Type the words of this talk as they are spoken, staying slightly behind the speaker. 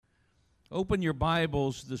Open your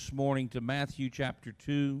Bibles this morning to Matthew chapter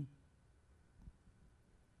 2.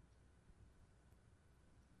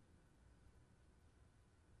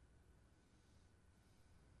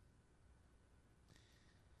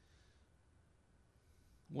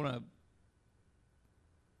 I want to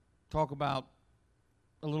talk about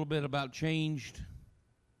a little bit about changed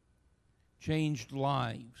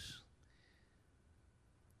lives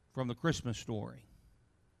from the Christmas story.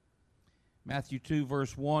 Matthew 2,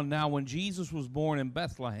 verse 1, Now when Jesus was born in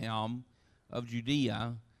Bethlehem of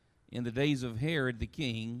Judea, in the days of Herod the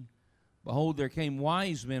king, behold, there came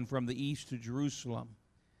wise men from the east to Jerusalem,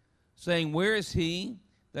 saying, Where is he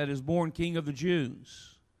that is born King of the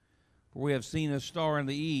Jews? For we have seen a star in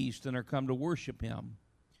the east, and are come to worship him.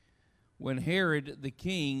 When Herod the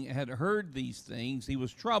king had heard these things, he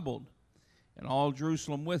was troubled, and all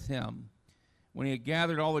Jerusalem with him. When he had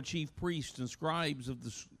gathered all the chief priests and scribes of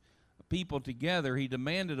the people together, he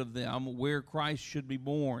demanded of them where Christ should be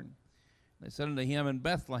born. They said unto him, In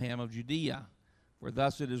Bethlehem of Judea, for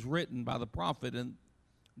thus it is written by the prophet, And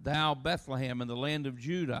thou, Bethlehem, in the land of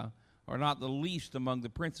Judah, art not the least among the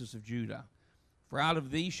princes of Judah. For out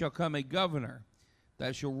of thee shall come a governor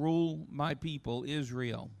that shall rule my people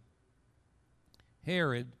Israel.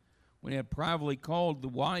 Herod, when he had privately called the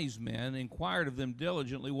wise men, inquired of them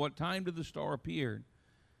diligently what time did the star appear.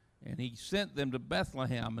 And he sent them to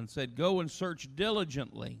Bethlehem and said, Go and search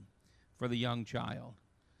diligently for the young child.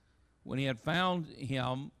 When he had found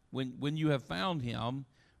him, when you have found him,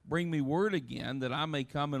 bring me word again that I may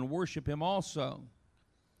come and worship him also.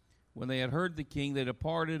 When they had heard the king, they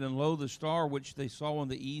departed, and lo, the star which they saw in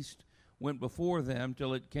the east went before them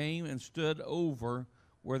till it came and stood over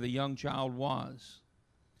where the young child was.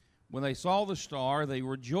 When they saw the star, they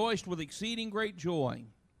rejoiced with exceeding great joy.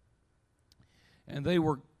 And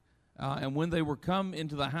when they were come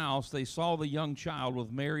into the house, they saw the young child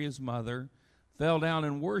with Mary his mother, fell down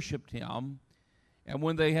and worshipped him. And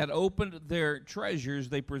when they had opened their treasures,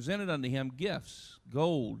 they presented unto him gifts,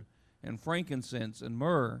 gold and frankincense and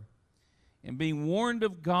myrrh. And being warned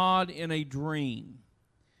of God in a dream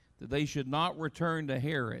that they should not return to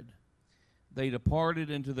Herod, they departed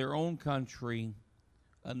into their own country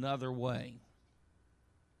another way.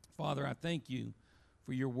 Father, I thank you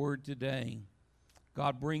for your word today.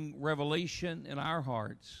 God, bring revelation in our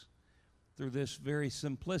hearts through this very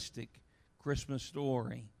simplistic Christmas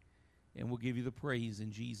story. And we'll give you the praise in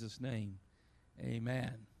Jesus' name.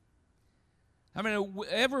 Amen. I mean,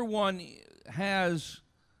 everyone has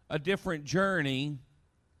a different journey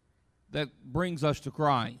that brings us to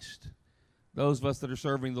Christ. Those of us that are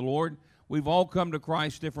serving the Lord, we've all come to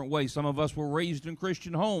Christ different ways. Some of us were raised in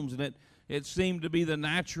Christian homes, and it seemed to be the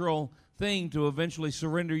natural thing to eventually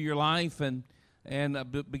surrender your life and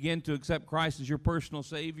begin to accept Christ as your personal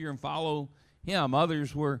Savior and follow him.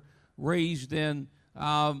 Others were raised in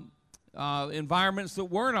environments that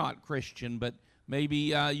were not Christian, but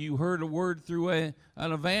maybe you heard a word through an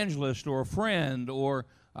evangelist or a friend or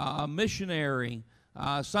a missionary,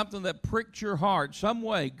 something that pricked your heart. Some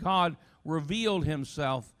way God revealed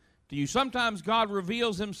himself to you. Sometimes God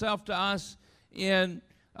reveals himself to us in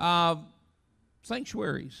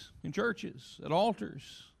sanctuaries, in churches, at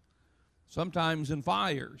altars, sometimes in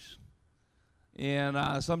fires,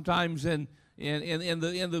 and sometimes in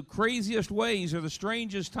the craziest ways or the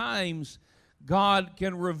strangest times, God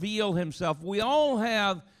can reveal himself. We all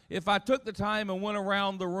have, if I took the time and went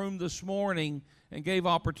around the room this morning and gave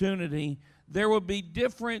opportunity, there would be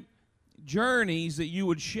different journeys that you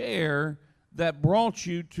would share that brought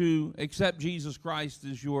you to accept Jesus Christ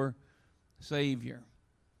as your Savior.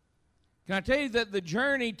 Can I tell you that the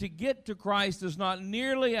journey to get to Christ is not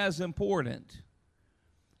nearly as important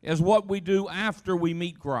as what we do after we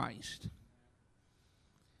meet Christ?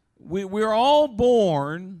 We're all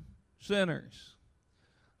born sinners.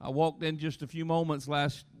 I walked in just a few moments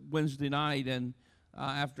last Wednesday night, and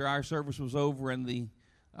after our service was over in the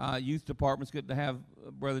youth department, it's good to have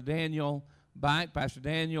Brother Daniel back, Pastor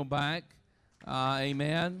Daniel back.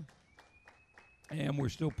 Amen. And we're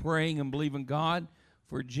still praying and believing God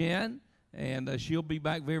for Jen, and she'll be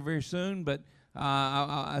back very, very soon. But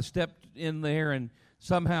I stepped in there, and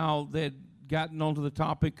somehow they'd gotten onto the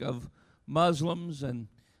topic of Muslims and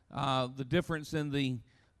the difference in the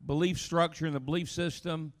belief structure and the belief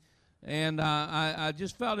system. And I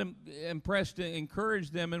just felt impressed to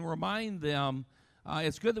encourage them and remind them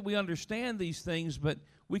it's good that we understand these things, but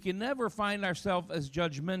we can never find ourselves as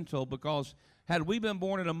judgmental, because had we been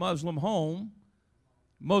born in a Muslim home,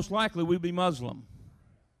 most likely we'd be Muslim.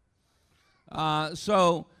 Because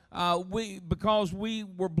we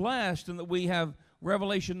were blessed and that we have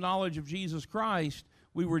revelation knowledge of Jesus Christ,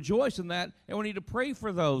 we rejoice in that, and we need to pray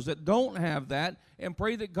for those that don't have that, and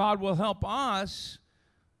pray that God will help us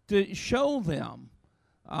to show them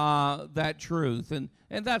that truth. And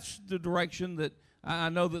that's the direction that I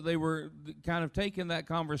know that they were kind of taking that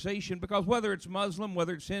conversation, because whether it's Muslim,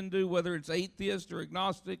 whether it's Hindu, whether it's atheist or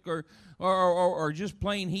agnostic or just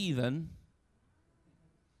plain heathen,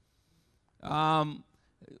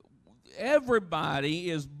 everybody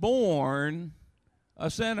is born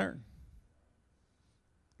a sinner.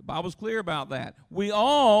 The Bible's clear about that. We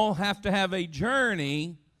all have to have a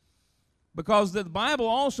journey, because the Bible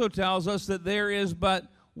also tells us that there is but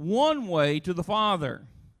one way to the Father,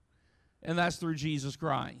 and that's through Jesus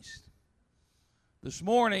Christ. This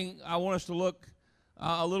morning, I want us to look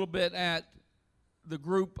a little bit at the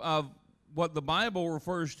group of what the Bible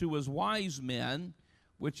refers to as wise men,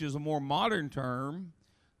 which is a more modern term.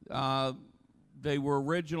 They were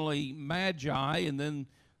originally magi, and then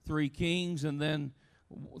 3 kings, and then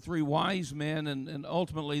 3 wise men, and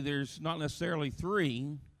ultimately there's not necessarily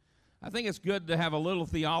 3. I think it's good to have a little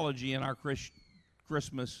theology in our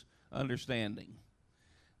Christmas understanding.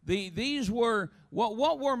 These were,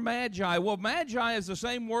 what were magi? Well, magi is the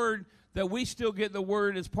same word that we still get the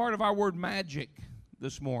word as part of our word magic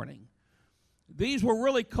this morning. These were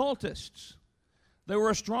really cultists. They were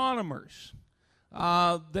astronomers.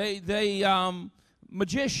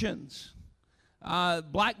 Magicians,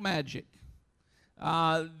 black magic.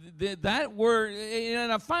 That were,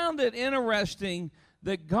 and I found it interesting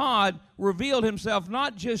that God revealed himself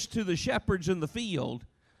not just to the shepherds in the field,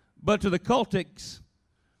 but to the cultics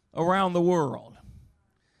around the world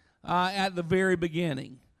at the very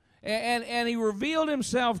beginning. And he revealed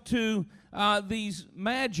himself to these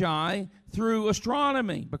magi through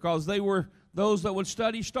astronomy, because they were those that would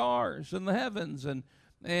study stars in the heavens. And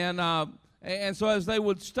so as they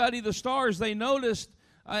would study the stars, they noticed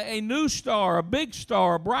a new star, a big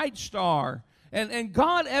star, a bright star. And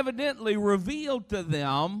God evidently revealed to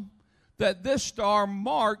them that this star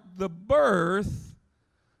marked the birth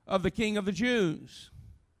of the King of the Jews.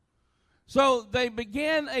 So they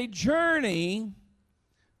began a journey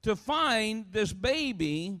to find this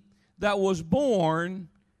baby that was born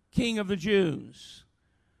King of the Jews.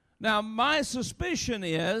 Now, my suspicion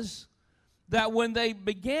is that when they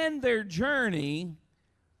began their journey,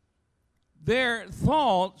 their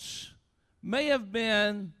thoughts may have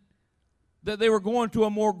been that they were going to a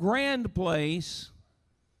more grand place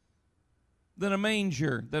than a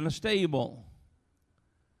manger, than a stable.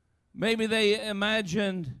 Maybe they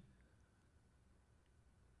imagined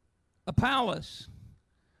a palace,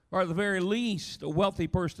 or at the very least, a wealthy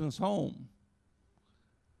person's home.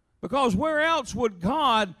 Because where else would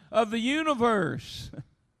God of the universe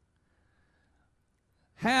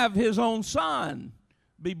have his own son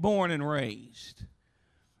be born and raised?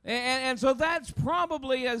 And so that's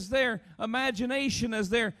probably, as their imagination, as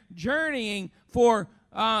they're journeying for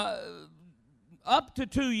up to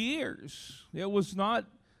 2 years. It was not,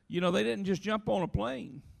 they didn't just jump on a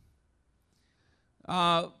plane.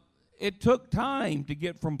 It took time to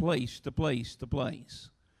get from place to place to place.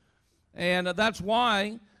 And that's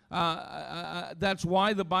why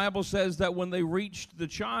the Bible says that when they reached the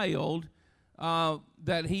child,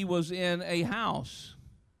 that he was in a house.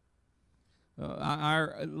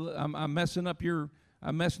 I'm messing up your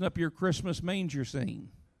Christmas manger scene.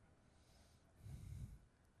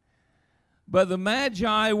 But the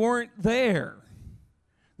Magi weren't there.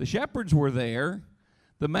 The shepherds were there.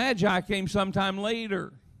 The Magi came sometime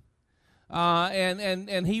later.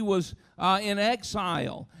 And he was in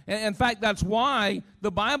exile. And in fact, that's why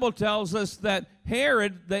the Bible tells us that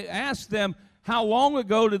Herod, they asked them, how long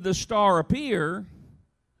ago did the star appear?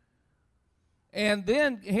 And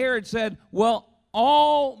then Herod said, well,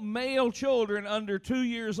 all male children under 2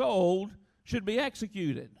 years old should be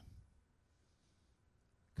executed.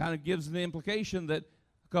 Kind of gives the implication that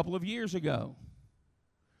a couple of years ago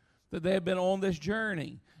that they had been on this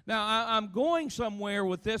journey. Now, I'm going somewhere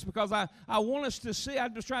with this because I want us to see,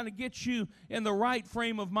 I'm just trying to get you in the right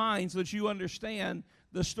frame of mind so that you understand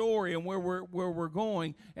the story and where we're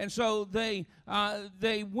going. And so they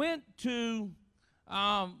went to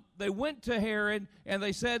Herod, and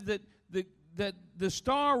they said that the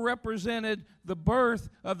star represented the birth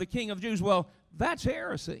of the King of the Jews. Well, that's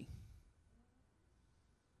heresy.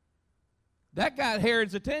 That got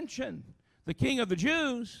Herod's attention. The King of the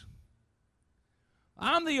Jews.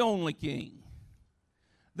 I'm the only king.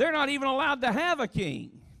 They're not even allowed to have a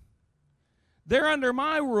king. They're under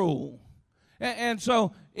my rule. And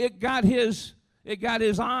so it got his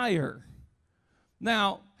ire.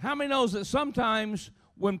 Now, how many knows that sometimes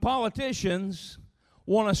when politicians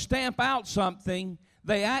want to stamp out something,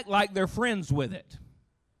 they act like they're friends with it?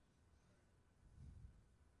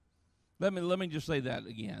 Let me just say that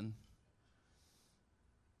again.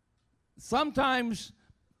 Sometimes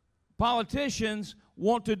politicians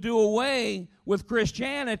want to do away with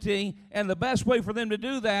Christianity, and the best way for them to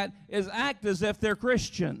do that is act as if they're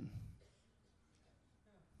Christian.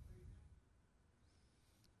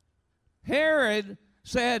 Herod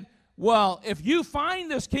said, well, if you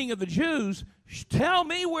find this king of the Jews, tell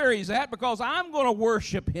me where he's at, because I'm going to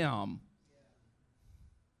worship him.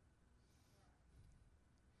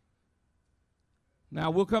 Now,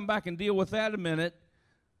 we'll come back and deal with that in a minute.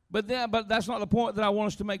 But that's not the point that I want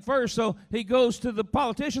us to make first. So he goes to the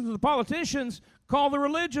politicians, and the politicians call the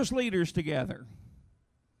religious leaders together.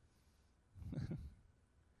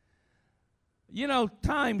 You know,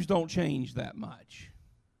 times don't change that much.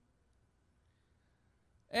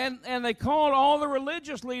 And they called all the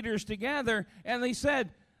religious leaders together, and they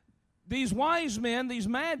said, these wise men, these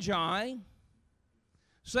magi,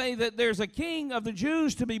 say that there's a king of the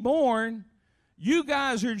Jews to be born. You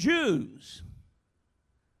guys are Jews.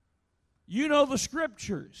 You know the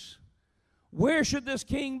scriptures. Where should this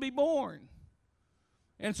king be born?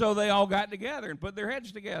 And so they all got together and put their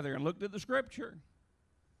heads together and looked at the scripture.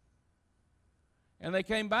 And they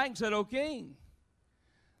came back and said, "O king,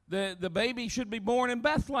 the baby should be born in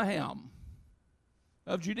Bethlehem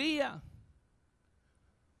of Judea."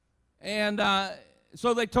 And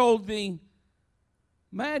so they told the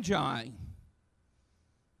Magi,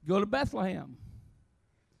 go to Bethlehem.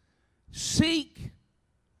 Seek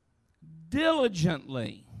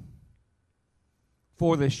diligently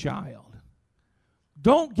for this child.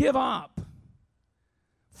 Don't give up.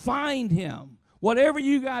 Find him. Whatever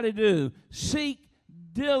you got to do, seek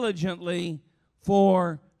diligently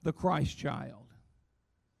for the Christ child.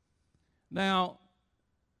 Now,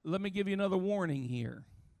 let me give you another warning here.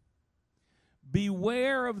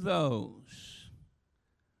 Beware of those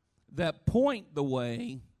that point the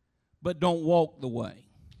way but don't walk the way.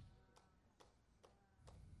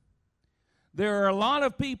 There are a lot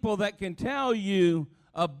of people that can tell you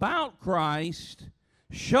about Christ.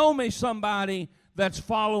 Show me somebody that's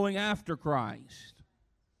following after Christ.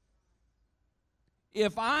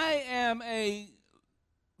 If I am a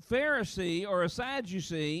Pharisee or a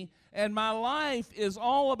Sadducee and my life is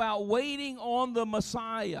all about waiting on the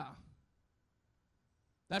Messiah,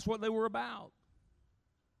 that's what they were about.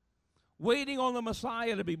 Waiting on the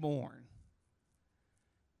Messiah to be born.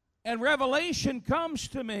 And revelation comes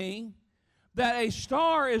to me that a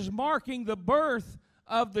star is marking the birth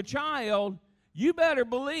of the child. You better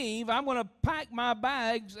believe I'm going to pack my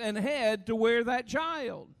bags and head to where that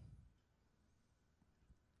child.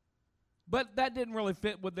 But that didn't really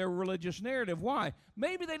fit with their religious narrative. Why?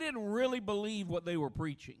 Maybe they didn't really believe what they were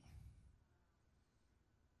preaching.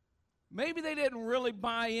 Maybe they didn't really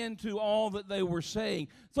buy into all that they were saying.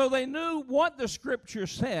 So they knew what the Scripture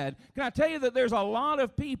said. Can I tell you that there's a lot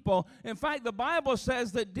of people, in fact, the Bible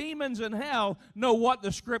says that demons in hell know what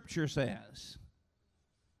the Scripture says.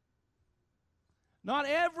 Not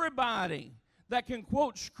everybody that can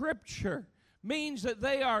quote Scripture means that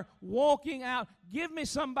they are walking out. Give me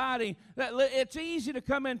somebody that it's easy to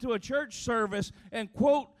come into a church service and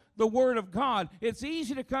quote the Word of God. It's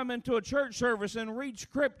easy to come into a church service and read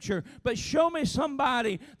Scripture, but show me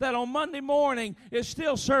somebody that on Monday morning is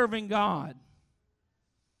still serving God.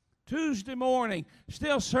 Tuesday morning,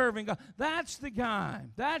 still serving God. That's the guy.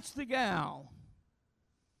 That's the gal.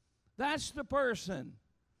 That's the person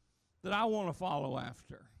that I want to follow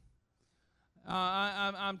after.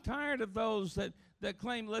 I'm tired of those that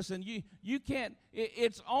claim, listen, you can't,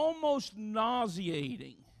 it's almost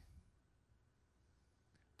nauseating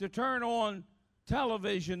to turn on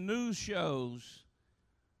television news shows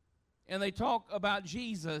and they talk about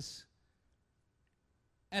Jesus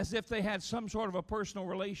as if they had some sort of a personal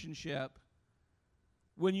relationship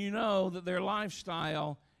when you know that their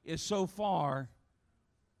lifestyle is so far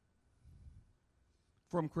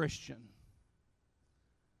from Christian.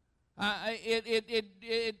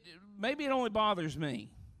 Maybe it only bothers me,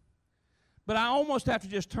 but I almost have to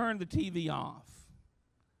just turn the TV off.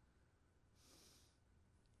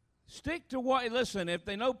 Stick to what, listen, if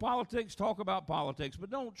they know politics, talk about politics, but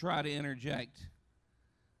don't try to interject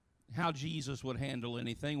how Jesus would handle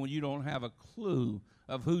anything when you don't have a clue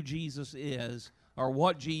of who Jesus is or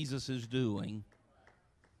what Jesus is doing.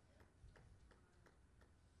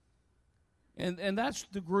 And that's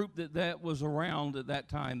the group that was around at that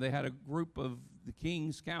time. They had a group of the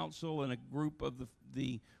King's Council and a group of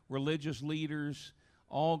the religious leaders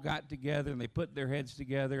all got together and they put their heads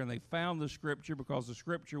together and they found the Scripture because the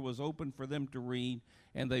Scripture was open for them to read,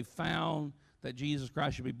 and they found that Jesus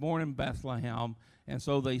Christ should be born in Bethlehem, and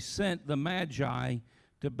so they sent the Magi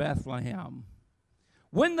to Bethlehem.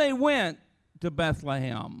 When they went to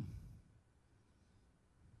Bethlehem,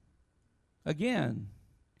 again,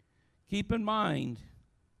 keep in mind,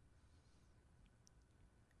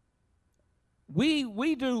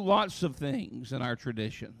 we do lots of things in our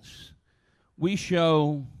traditions. We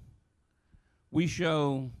show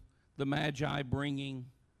the Magi bringing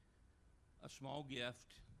a small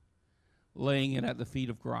gift, laying it at the feet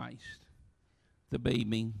of Christ, the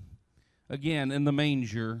baby, again in the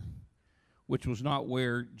manger, which was not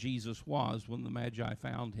where Jesus was when the Magi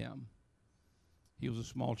found him. He was a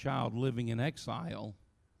small child living in exile.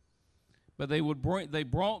 But they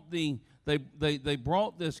brought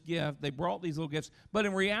this gift. They brought these little gifts. But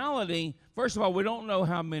in reality, first of all, we don't know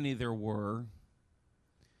how many there were.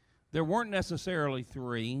 There weren't necessarily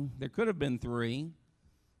 3. There could have been 3.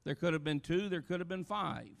 There could have been 2. There could have been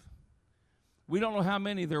 5. We don't know how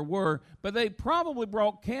many there were, but they probably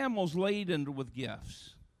brought camels laden with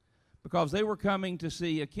gifts because they were coming to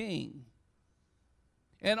see a king.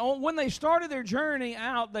 And when they started their journey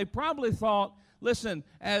out, they probably thought, listen,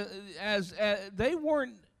 as they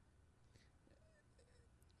weren't,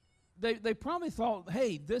 they probably thought,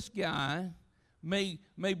 hey, this guy may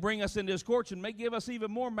bring us into his courts and may give us even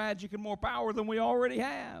more magic and more power than we already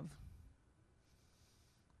have.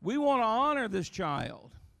 We want to honor this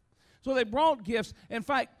child. So they brought gifts. In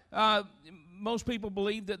fact, most people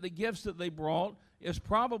believe that the gifts that they brought is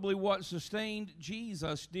probably what sustained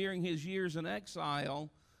Jesus during his years in exile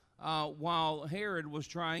while Herod was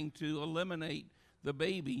trying to eliminate the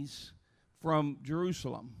babies from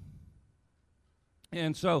Jerusalem.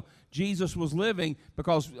 And so Jesus was living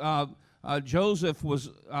because Joseph was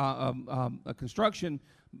a construction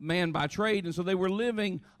man by trade, and so they were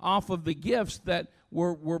living off of the gifts that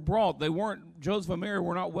were brought. Joseph and Mary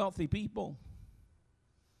were not wealthy people,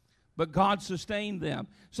 but God sustained them.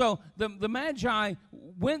 So the Magi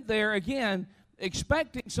went there again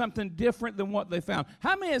expecting something different than what they found.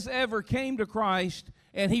 How many has ever came to Christ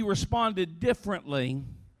and he responded differently,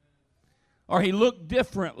 or he looked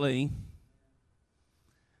differently?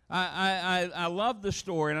 I love the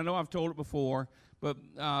story, and I know I've told it before, but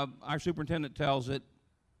our superintendent tells it.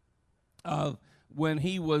 When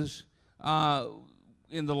he was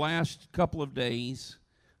in the last couple of days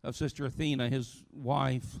of Sister Athena, his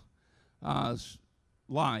wife's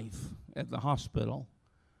life at the hospital,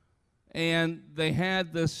 and they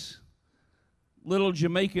had this little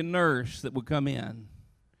Jamaican nurse that would come in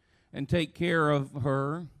and take care of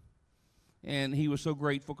her, and he was so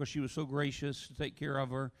grateful because she was so gracious to take care of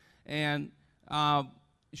her. And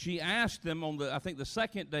she asked him I think the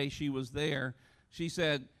second day she was there, she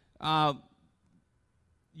said,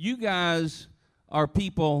 you guys are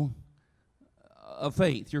people of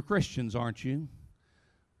faith. You're Christians, aren't you?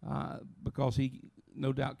 Because he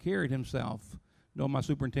no doubt carried himself. My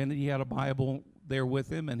superintendent, he had a Bible there with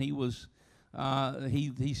him, and he was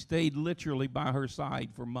he stayed literally by her side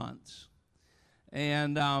for months.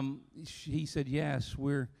 And he said, yes,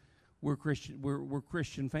 we're Christian. We're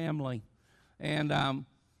Christian family. And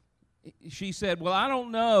she said, well, I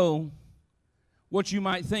don't know what you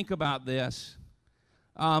might think about this,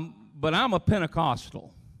 but I'm a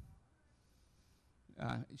Pentecostal.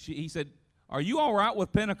 He said, are you all right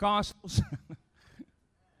with Pentecostals?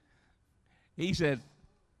 He said,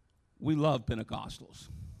 we love Pentecostals.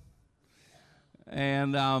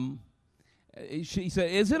 And she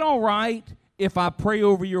said, is it all right if I pray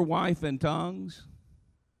over your wife in tongues?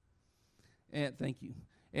 And thank you.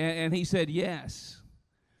 And he said, yes.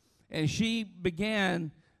 And she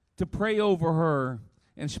began to pray over her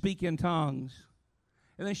and speak in tongues.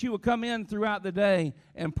 And then she would come in throughout the day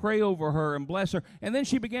and pray over her and bless her. And then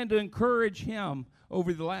she began to encourage him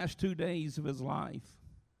over the last 2 days of his life.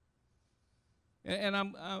 And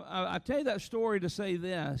I tell you that story to say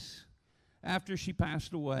this. After she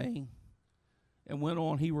passed away and went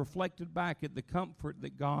on, he reflected back at the comfort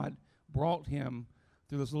that God brought him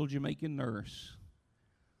through this little Jamaican nurse.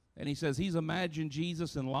 And he says he's imagined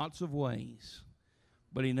Jesus in lots of ways,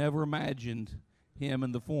 but he never imagined him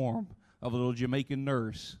in the form of a little Jamaican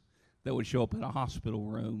nurse that would show up in a hospital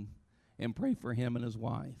room and pray for him and his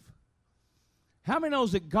wife. How many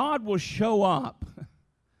knows that God will show up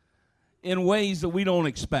in ways that we don't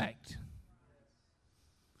expect?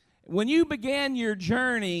 When you began your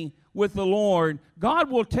journey with the Lord, God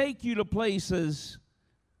will take you to places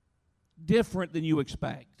different than you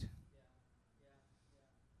expect.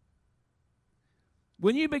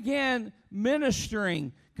 When you began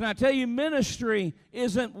ministering, can I tell you, ministry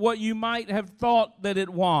isn't what you might have thought that it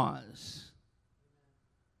was.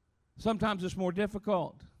 Sometimes it's more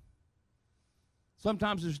difficult.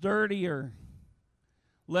 Sometimes it's dirtier,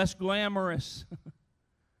 less glamorous.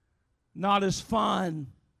 not as fun,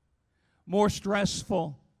 more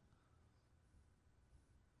stressful.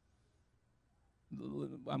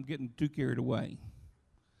 I'm getting too carried away.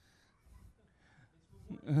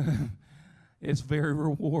 It's very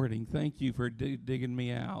rewarding. Thank you for digging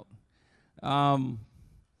me out. I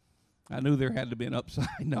knew there had to be an upside.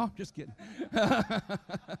 No, I'm just kidding.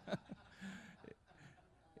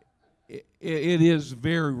 It is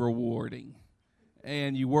very rewarding.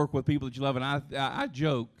 And you work with people that you love. And I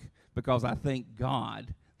joke because I thank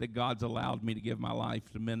God that God's allowed me to give my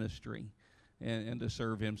life to ministry and to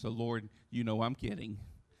serve Him. So, Lord, you know I'm kidding.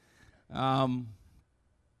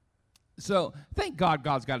 So thank God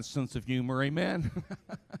God's got a sense of humor. Amen.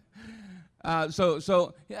 But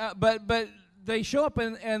they show up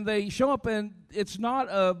and it's not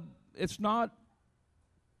a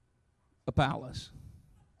palace.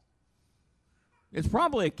 It's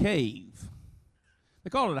probably a cave. They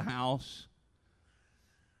call it a house.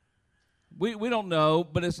 We don't know,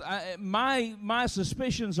 but it's my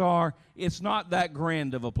suspicions are it's not that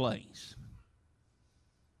grand of a place.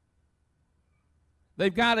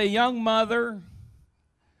 They've got a young mother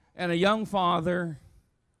and a young father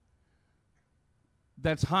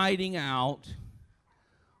that's hiding out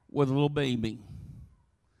with a little baby.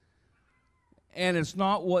 And it's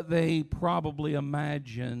not what they probably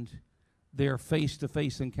imagined their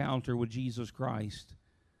face-to-face encounter with Jesus Christ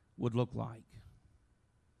would look like.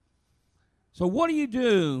 So what do you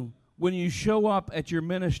do when you show up at your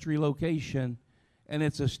ministry location and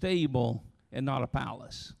it's a stable and not a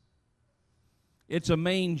palace? It's a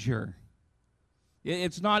manger.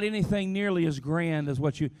 It's not anything nearly as grand as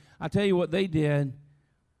what I tell you what they did.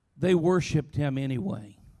 They worshiped Him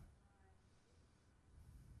anyway.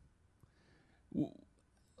 A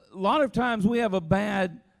lot of times we have a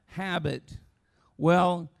bad habit.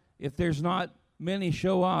 Well, if there's not many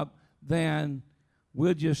show up, then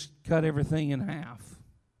we'll just cut everything in half.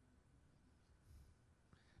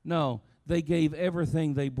 No, they gave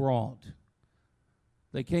everything they brought.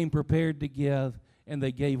 They came prepared to give, and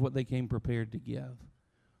they gave what they came prepared to give.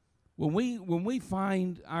 When we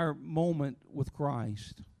find our moment with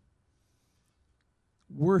Christ,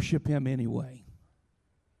 worship Him anyway.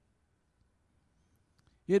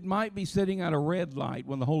 It might be sitting at a red light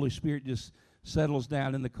when the Holy Spirit just settles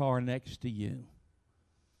down in the car next to you.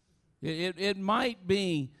 It might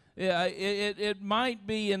be it might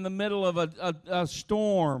be in the middle of a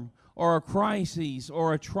storm or a crisis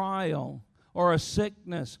or a trial or a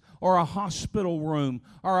sickness or a hospital room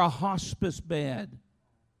or a hospice bed.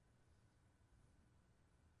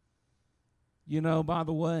 You know, by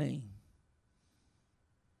the way,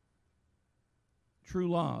 true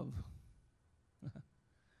love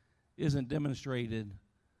isn't demonstrated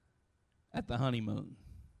at the honeymoon.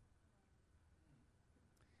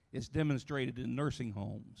 It's demonstrated in nursing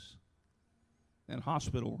homes and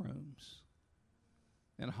hospital rooms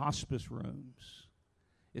and hospice rooms.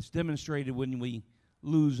 It's demonstrated when we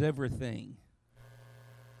lose everything,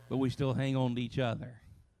 but we still hang on to each other.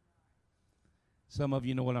 Some of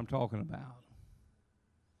you know what I'm talking about.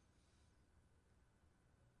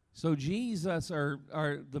 So Jesus, or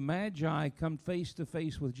the Magi, come face to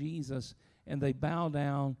face with Jesus, and they bow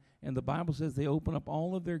down, and the Bible says they open up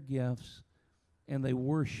all of their gifts, and they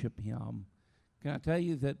worship Him. Can I tell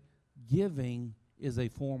you that giving is a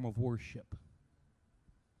form of worship?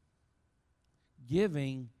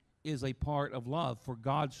 Giving is a part of love, for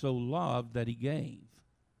God so loved that He gave.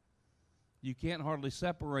 You can't hardly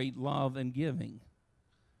separate love and giving.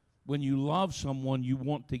 When you love someone, you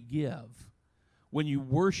want to give. When you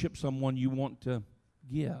worship someone, you want to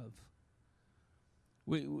give.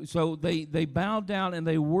 So they bowed down and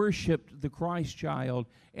they worshiped the Christ child,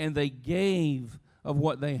 and they gave of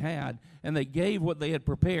what they had, and they gave what they had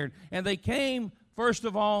prepared. And they came, first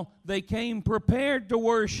of all, they came prepared to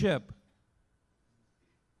worship.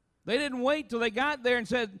 They didn't wait till they got there and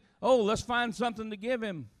said, oh, let's find something to give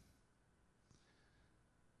Him.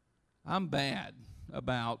 I'm bad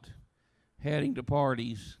about heading to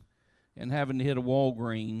parties and having to hit a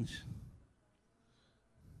Walgreens.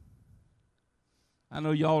 I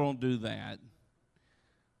know y'all don't do that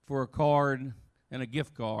for a card and a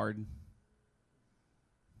gift card.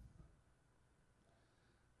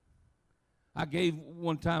 I gave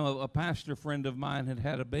one time a pastor friend of mine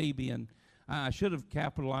had a baby, and I should have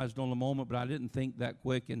capitalized on the moment, but I didn't think that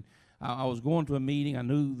quick. And I was going to a meeting. I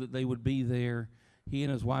knew that they would be there, he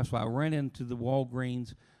and his wife. So I ran into the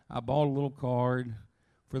Walgreens. I bought a little card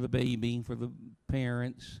for the baby, for the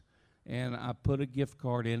parents, and I put a gift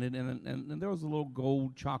card in it. And there was a little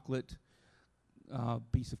gold chocolate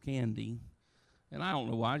piece of candy. And I don't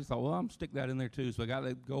know why. I just thought, well, I'm stick that in there too. So I got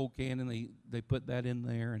that gold candy, and they put that in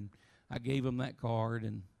there. And I gave them that card,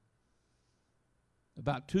 and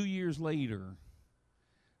about 2 years later,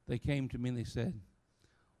 they came to me and they said,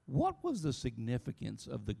 "What was the significance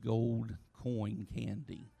of the gold coin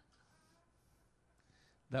candy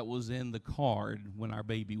that was in the card when our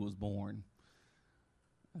baby was born?"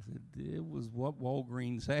 I said, "It was what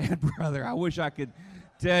Walgreens had, brother. I wish I could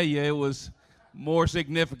tell you it was more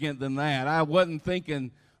significant than that. I wasn't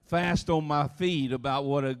thinking fast on my feet about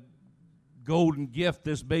what a golden gift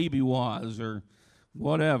this baby was or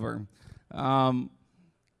whatever."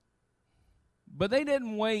 But they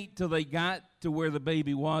didn't wait till they got to where the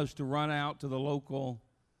baby was to run out to the local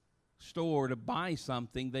store to buy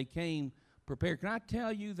something. They came prepared. Can I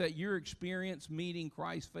tell you that your experience meeting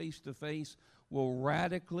Christ face to face will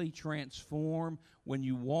radically transform when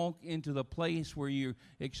you walk into the place where you're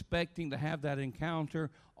expecting to have that encounter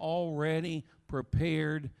already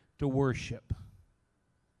prepared to worship?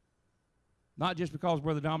 Not just because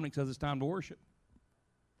Brother Dominic says it's time to worship.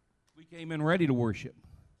 We came in ready to worship.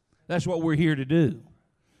 That's what we're here to do.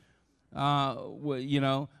 We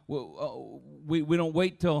don't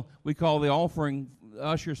wait till we call the offering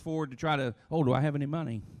ushers forward to try to, do I have any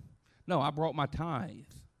money? No, I brought my tithe.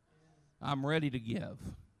 I'm ready to give.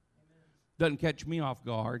 Doesn't catch me off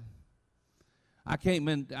guard. I came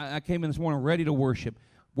in this morning ready to worship.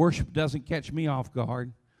 Worship doesn't catch me off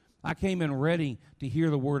guard. I came in ready to hear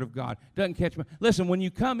the word of God. Doesn't catch me. Listen, when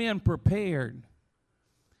you come in prepared,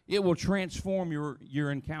 it will transform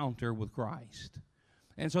your encounter with Christ.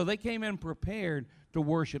 And so they came in prepared to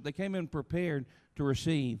worship. They came in prepared to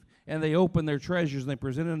receive. And they opened their treasures and they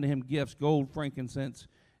presented unto him gifts, gold, frankincense,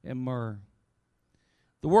 and myrrh.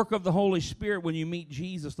 The work of the Holy Spirit when you meet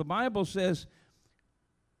Jesus, the Bible says,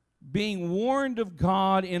 being warned of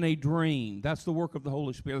God in a dream. That's the work of the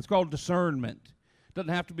Holy Spirit. It's called discernment. It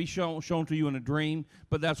doesn't have to be shown to you in a dream,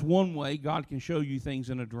 but that's one way God can show you things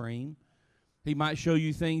in a dream. He might show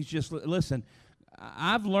you things just, listen,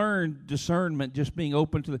 I've learned discernment just being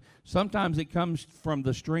open to sometimes it comes from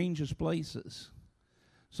the strangest places.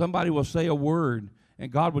 Somebody will say a word,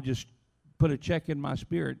 and God will just put a check in my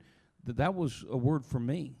spirit that was a word for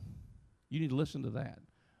me. You need to listen to that.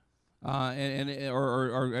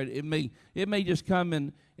 Or it may just come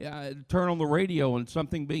and turn on the radio and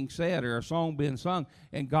something being said or a song being sung,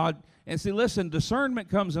 and see, listen, discernment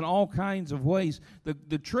comes in all kinds of ways.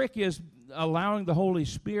 The trick is allowing the Holy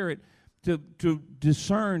Spirit to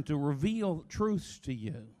discern, to reveal truths to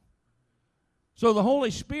you. So the Holy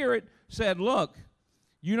Spirit said, look,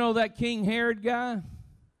 you know that King Herod guy?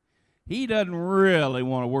 He doesn't really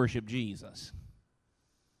want to worship Jesus.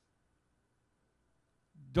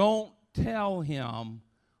 Don't tell him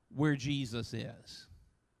where Jesus is.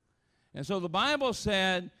 And so the Bible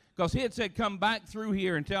said, because he had said, come back through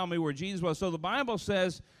here and tell me where Jesus was. So the Bible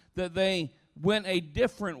says that they went a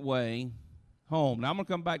different way home. Now I'm going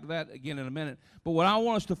to come back to that again in a minute. But what I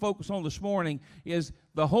want us to focus on this morning is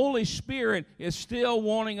the Holy Spirit is still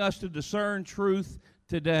wanting us to discern truth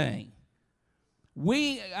today.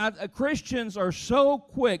 We Christians are so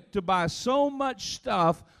quick to buy so much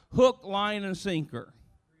stuff, hook, line, and sinker.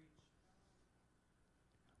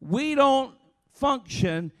 We don't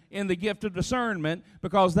function in the gift of discernment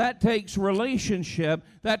because that takes relationship,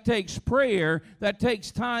 that takes prayer, that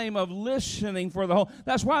takes time of listening for the whole.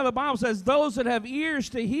 That's why the Bible says, those that have ears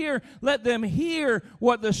to hear, let them hear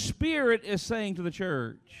what the Spirit is saying to the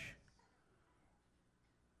church.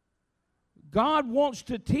 God wants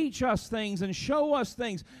to teach us things and show us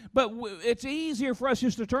things, but it's easier for us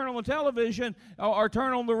just to turn on the television or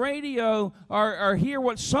turn on the radio or hear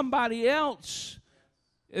what somebody else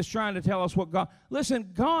is trying to tell us what God. Listen,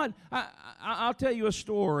 God, I'll tell you a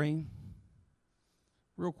story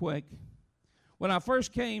real quick. When I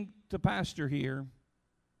first came to pastor here,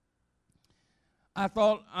 I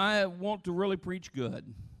thought I want to really preach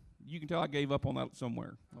good. You can tell I gave up on that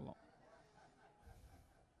somewhere along.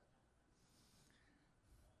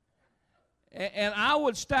 And I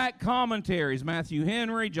would stack commentaries, Matthew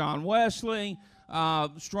Henry, John Wesley,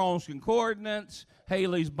 Strong's Concordance,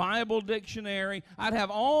 Haley's Bible Dictionary. I'd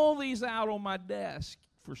have all these out on my desk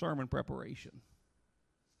for sermon preparation.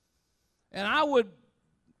 And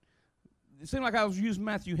it seemed like I was using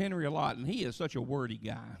Matthew Henry a lot, and he is such a wordy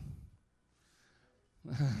guy.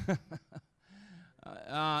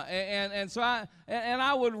 So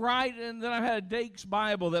I would write, and then I had a Dake's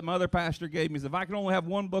Bible that my other pastor gave me. He said, if I could only have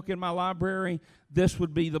one book in my library, this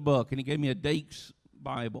would be the book. And he gave me a Dake's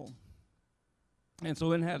Bible. And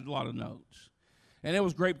so it had a lot of notes. And it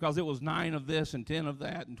was great because it was 9 of this and 10 of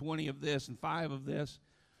that and 20 of this and 5 of this.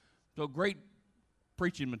 So great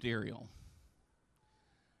preaching material.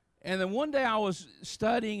 And then one day I was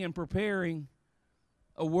studying and preparing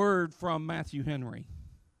a word from Matthew Henry.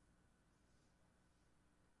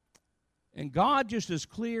 And God, just as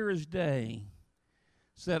clear as day,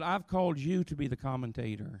 said, I've called you to be the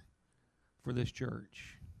commentator for this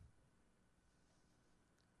church.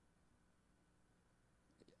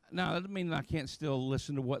 Now, that doesn't mean I can't still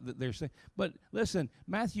listen to what they're saying. But listen,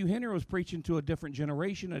 Matthew Henry was preaching to a different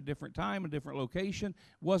generation, a different time, a different location.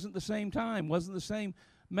 Wasn't the same time, wasn't the same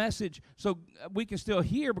message. So we can still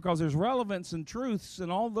hear because there's relevance and truths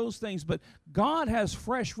and all those things. But God has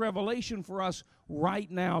fresh revelation for us right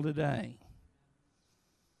now today.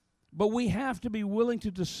 But we have to be willing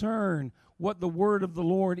to discern what the word of the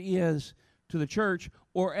Lord is to the church,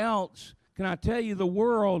 or else, can I tell you, the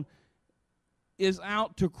world is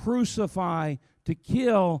out to crucify, to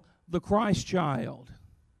kill the Christ child.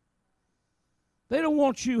 They don't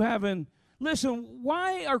want you having... Listen,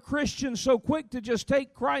 why are Christians so quick to just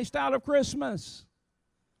take Christ out of Christmas?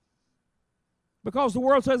 Because the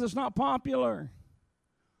world says it's not popular.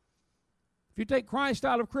 If you take Christ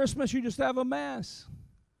out of Christmas, you just have a mess.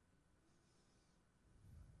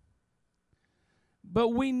 But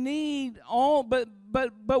we need all, but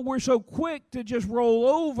we're so quick to just roll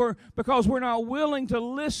over because we're not willing to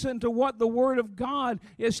listen to what the Word of God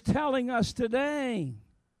is telling us today.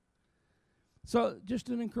 So just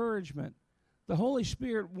an encouragement. The Holy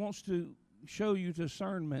Spirit wants to show you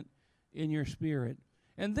discernment in your spirit.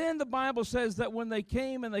 And then the Bible says that when they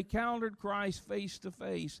came and they encountered Christ face to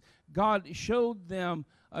face, God showed them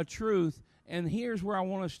a truth. And here's where I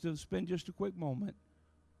want us to spend just a quick moment.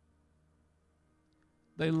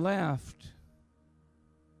 They left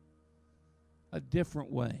a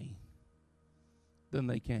different way than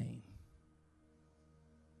they came.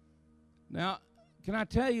 Now, can I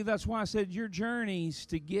tell you, that's why I said your journeys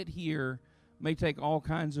to get here may take all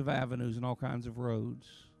kinds of avenues and all kinds of roads.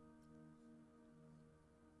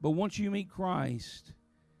 But once you meet Christ,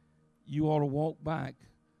 you ought to walk back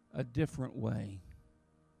a different way.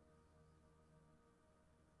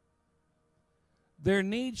 There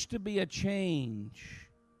needs to be a change.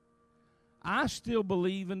 I still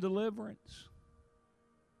believe in deliverance.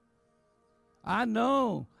 I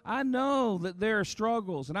know that there are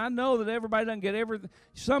struggles, and I know that everybody doesn't get everything.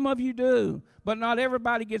 Some of you do, but not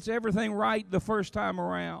everybody gets everything right the first time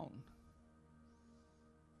around.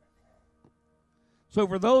 So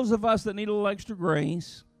for those of us that need a little extra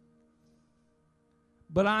grace,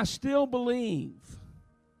 but I still believe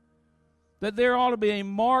that there ought to be a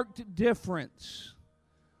marked difference.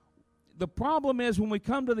 The problem is when we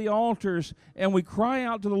come to the altars and we cry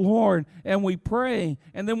out to the Lord and we pray,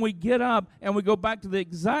 and then we get up and we go back to the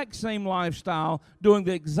exact same lifestyle, doing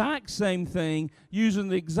the exact same thing, using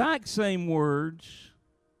the exact same words.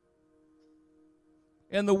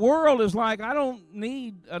 And the world is like, I don't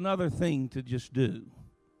need another thing to just do.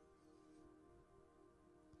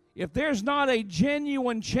 If there's not a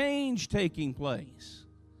genuine change taking place,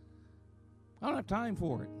 I don't have time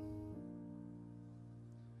for it.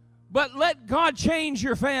 But let God change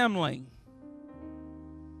your family.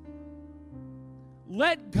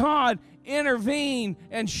 Let God intervene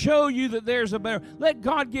and show you that there's a better. Let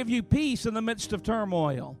God give you peace in the midst of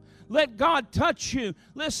turmoil. Let God touch you.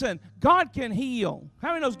 Listen, God can heal.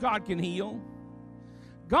 How many knows God can heal?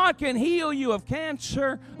 God can heal you of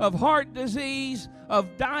cancer, of heart disease,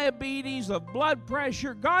 of diabetes, of blood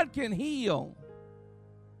pressure. God can heal.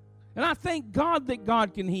 And I thank God that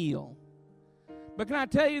God can heal. But can I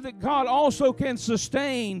tell you that God also can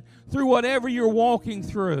sustain through whatever you're walking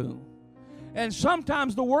through? And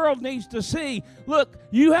sometimes the world needs to see, look,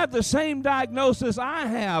 you have the same diagnosis I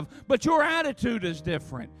have, but your attitude is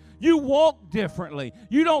different. You walk differently.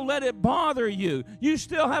 You don't let it bother you. You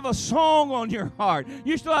still have a song on your heart.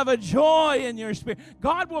 You still have a joy in your spirit.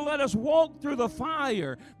 God will let us walk through the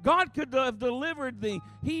fire. God could have delivered the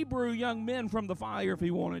Hebrew young men from the fire if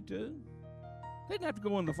He wanted to. They didn't have to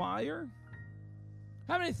go in the fire.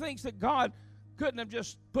 How many thinks that God couldn't have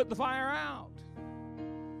just put the fire out?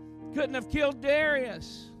 Couldn't have killed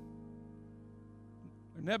Darius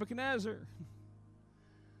or Nebuchadnezzar?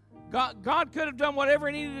 God could have done whatever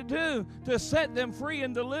He needed to do to set them free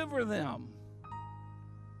and deliver them.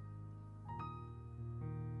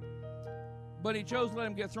 But He chose to let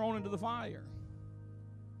them get thrown into the fire.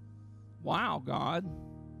 Wow, God.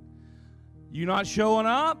 You not showing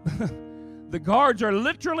up? The guards are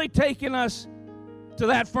literally taking us to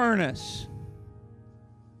that furnace.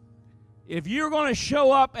 If you're going to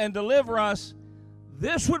show up and deliver us,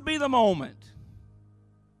 this would be the moment.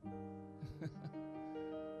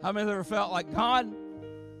 How many have ever felt like, God,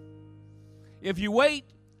 if you wait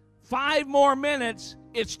 5 more minutes,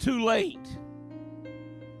 it's too late?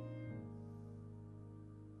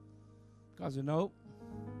 God said, nope.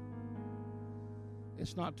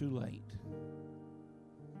 It's not too late.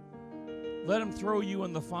 Let them throw you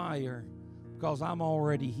in the fire because I'm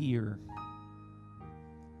already here.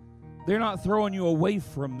 They're not throwing you away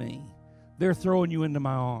from me. They're throwing you into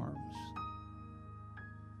my arms.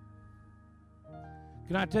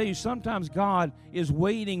 Can I tell you, sometimes God is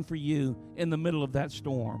waiting for you in the middle of that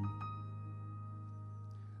storm.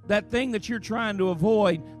 That thing that you're trying to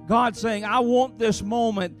avoid, God's saying, I want this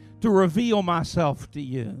moment to reveal myself to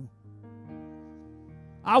you.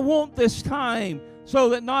 I want this time so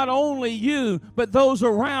that not only you, but those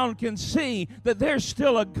around can see that there's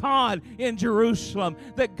still a God in Jerusalem,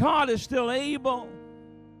 that God is still able.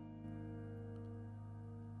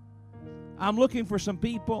 I'm looking for some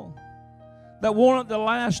people that won't at the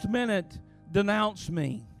last minute denounce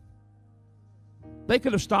me. They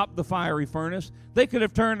could have stopped the fiery furnace. They could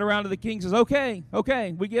have turned around to the king and says, okay,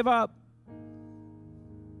 we give up.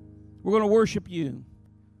 We're going to worship you.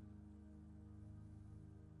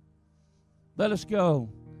 Let us go.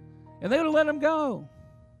 And they would have let him go.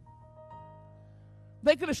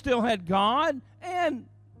 They could have still had God and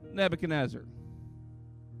Nebuchadnezzar.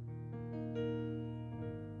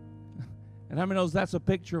 And how many knows that's a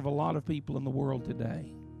picture of a lot of people in the world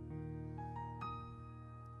today?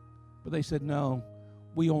 But they said, no,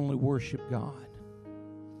 we only worship God.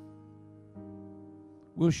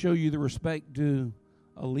 We'll show you the respect due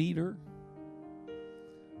a leader.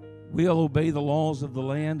 We'll obey the laws of the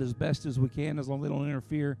land as best as we can, as long as they don't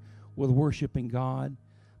interfere with worshiping God.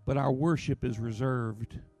 But our worship is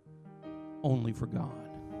reserved only for God.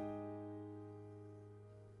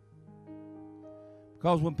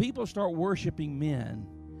 Because when people start worshiping men,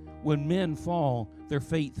 when men fall, their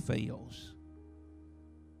faith fails.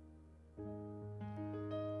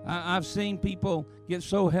 I've seen people get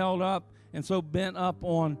so held up and so bent up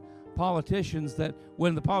on politicians that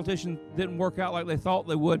when the politician didn't work out like they thought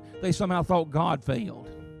they would, they somehow thought God failed.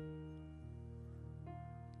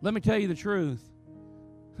 Let me tell you the truth.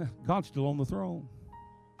 God's still on the throne.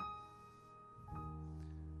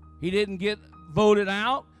 He didn't get voted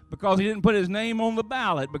out because he didn't put his name on the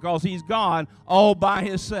ballot, because he's God all by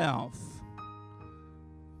himself.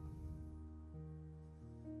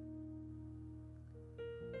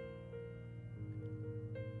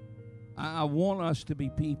 I want us to be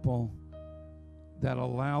people that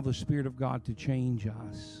allow the Spirit of God to change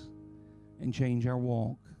us and change our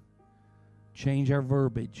walk, change our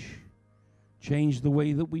verbiage, change the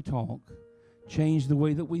way that we talk, change the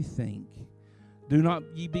way that we think. Do not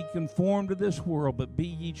ye be conformed to this world, but be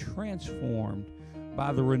ye transformed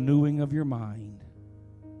by the renewing of your mind.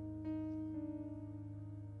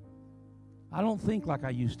 I don't think like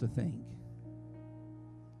I used to think.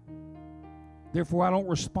 Therefore, I don't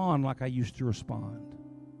respond like I used to respond.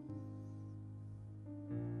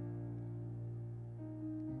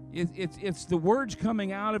 It's the words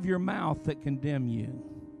coming out of your mouth that condemn you,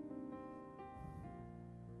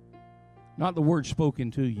 not the words spoken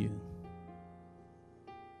to you.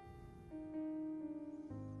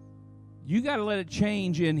 You got to let it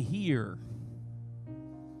change in here.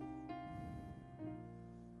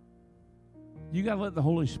 You got to let the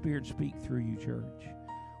Holy Spirit speak through you, church.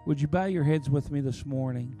 Would you bow your heads with me this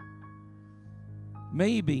morning?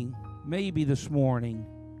 Maybe this morning,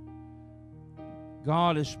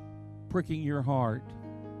 God is pricking your heart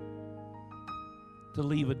to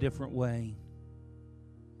leave a different way.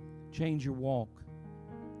 Change your walk.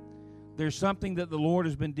 There's something that the Lord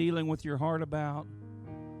has been dealing with your heart about,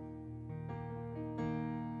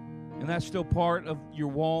 and that's still part of your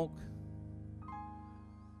walk.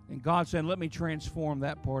 And God said, let me transform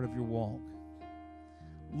that part of your walk.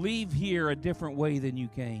 Leave here a different way than you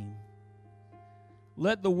came.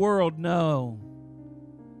 Let the world know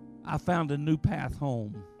I found a new path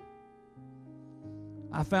home.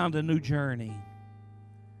 I found a new journey.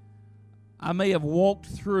 I may have walked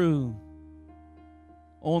through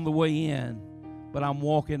on the way in, but I'm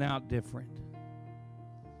walking out different.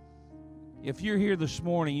 If you're here this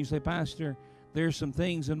morning, you say, Pastor, there's some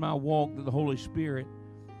things in my walk that the Holy Spirit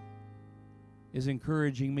is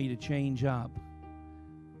encouraging me to change up.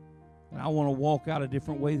 And I want to walk out a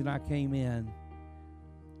different way than I came in.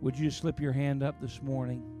 Would you slip your hand up this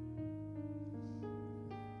morning?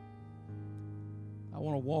 I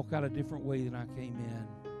want to walk out a different way than I came in.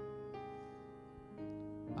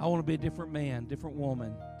 I want to be a different man, different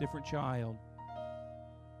woman, different child.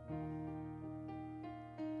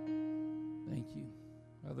 Thank you.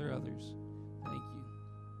 Are there others? Thank you.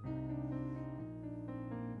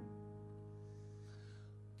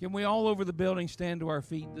 Can we all over the building stand to our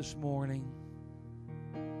feet this morning?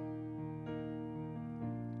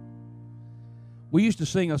 We used to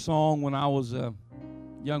sing a song when I was a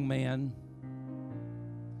young man.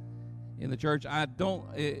 in the church. I don't,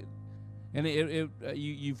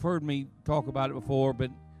 you've heard me talk about it before,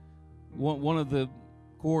 but one of the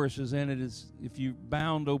choruses in it is, if you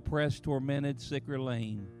bound, oppressed, tormented, sick or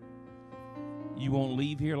lame, you won't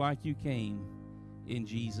leave here like you came, in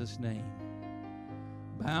Jesus' name.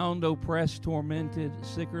 Bound, oppressed, tormented,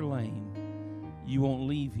 sick or lame, you won't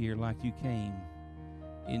leave here like you came,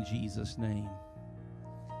 in Jesus' name.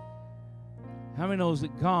 How many knows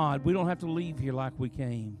that God, we don't have to leave here like we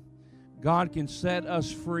came. God can set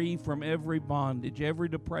us free from every bondage, every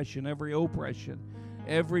depression, every oppression,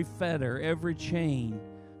 every fetter, every chain.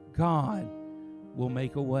 God will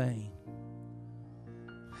make a way.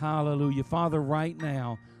 Hallelujah. Father, right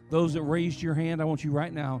now, those that raised your hand, I want you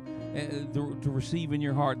right now to receive in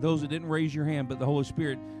your heart. Those that didn't raise your hand, but the Holy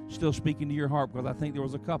Spirit still speaking to your heart, because I think there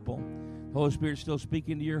was a couple. The Holy Spirit still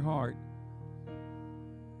speaking to your heart.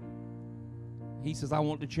 He says, I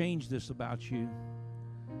want to change this about you.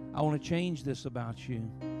 I want to change this about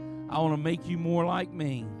you. I want to make you more like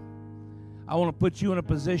me. I want to put you in a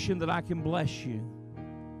position that I can bless you.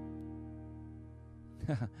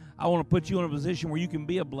 I want to put you in a position where you can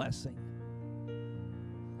be a blessing.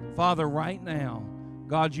 Father, right now,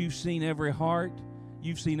 God, you've seen every heart.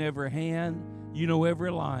 You've seen every hand. You know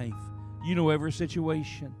every life. You know every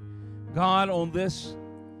situation. God, on this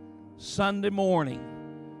Sunday morning,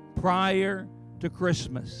 prior to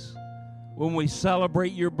Christmas, when we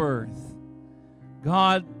celebrate your birth,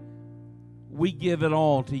 God, we give it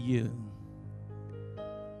all to you.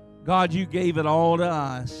 God, you gave it all to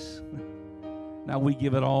us. Now we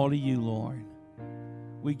give it all to you, Lord.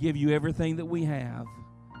 We give you everything that we have.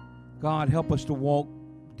 God, help us to walk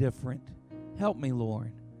different. Help me,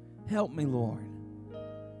 Lord. Help me, Lord.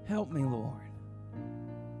 Help me, Lord.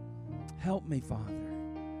 Help me, Father,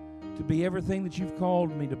 to be everything that you've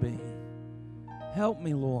called me to be. Help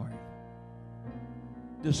me, Lord,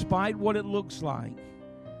 despite what it looks like,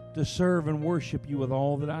 to serve and worship you with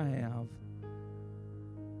all that I have.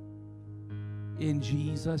 In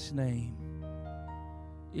Jesus' name.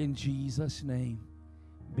 In Jesus' name.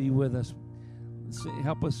 Be with us.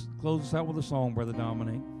 Help us close us out with a song, Brother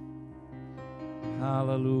Dominic.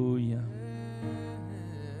 Hallelujah.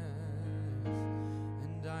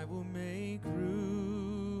 And I will make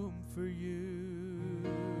room for you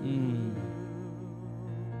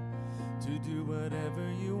to do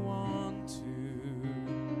whatever you want to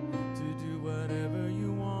do whatever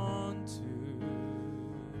you want to,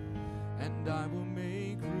 and I will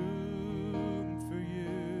make room for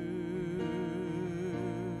you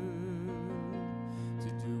to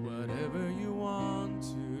do whatever you want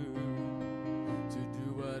to do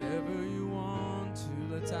whatever you want to.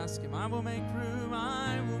 Let's ask him. I will make room,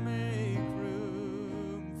 I will make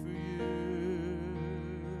room for you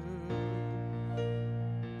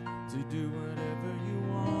to do whatever you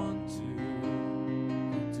want to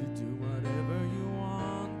do whatever you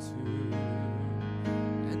want to,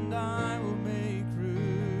 and I will make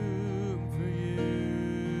room for you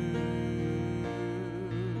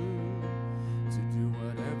to do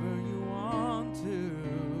whatever you want to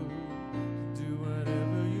do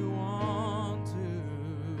whatever you want to,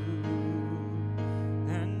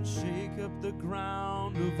 and shake up the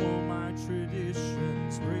ground of all my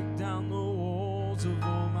traditions, break down the walls of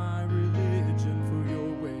all my religion, for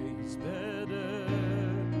your ways better,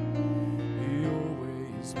 your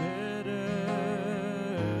ways better.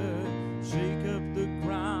 Shake up the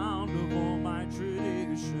ground of all my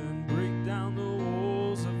tradition, break down the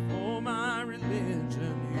walls of all my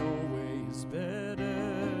religion, your ways better,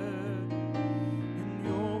 and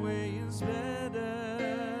your ways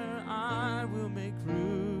better. I will make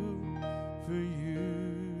room for you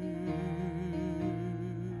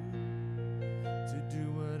to do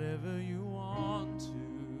whatever you want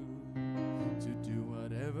to do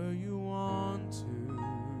whatever you want to.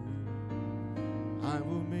 I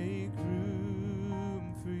will make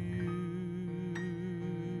room for you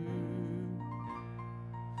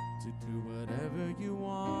to do whatever you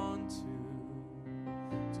want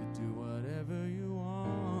to do whatever you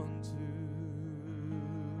want to.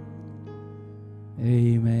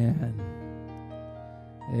 Amen.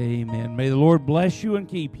 Amen. May the Lord bless you and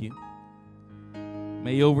keep you.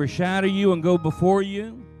 May He overshadow you and go before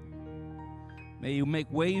you. May He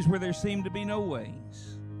make ways where there seem to be no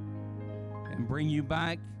ways, and bring you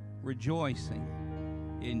back rejoicing.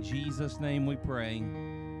 In Jesus' name we pray.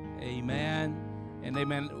 Amen and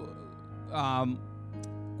amen.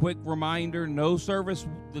 Quick reminder, no service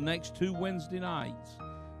the next 2 Wednesday nights,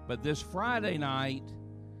 but this Friday night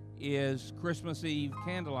is Christmas Eve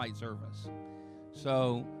candlelight service.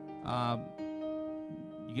 So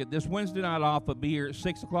you get this Wednesday night off, but be here at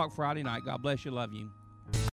 6 o'clock Friday night. God bless you. Love you.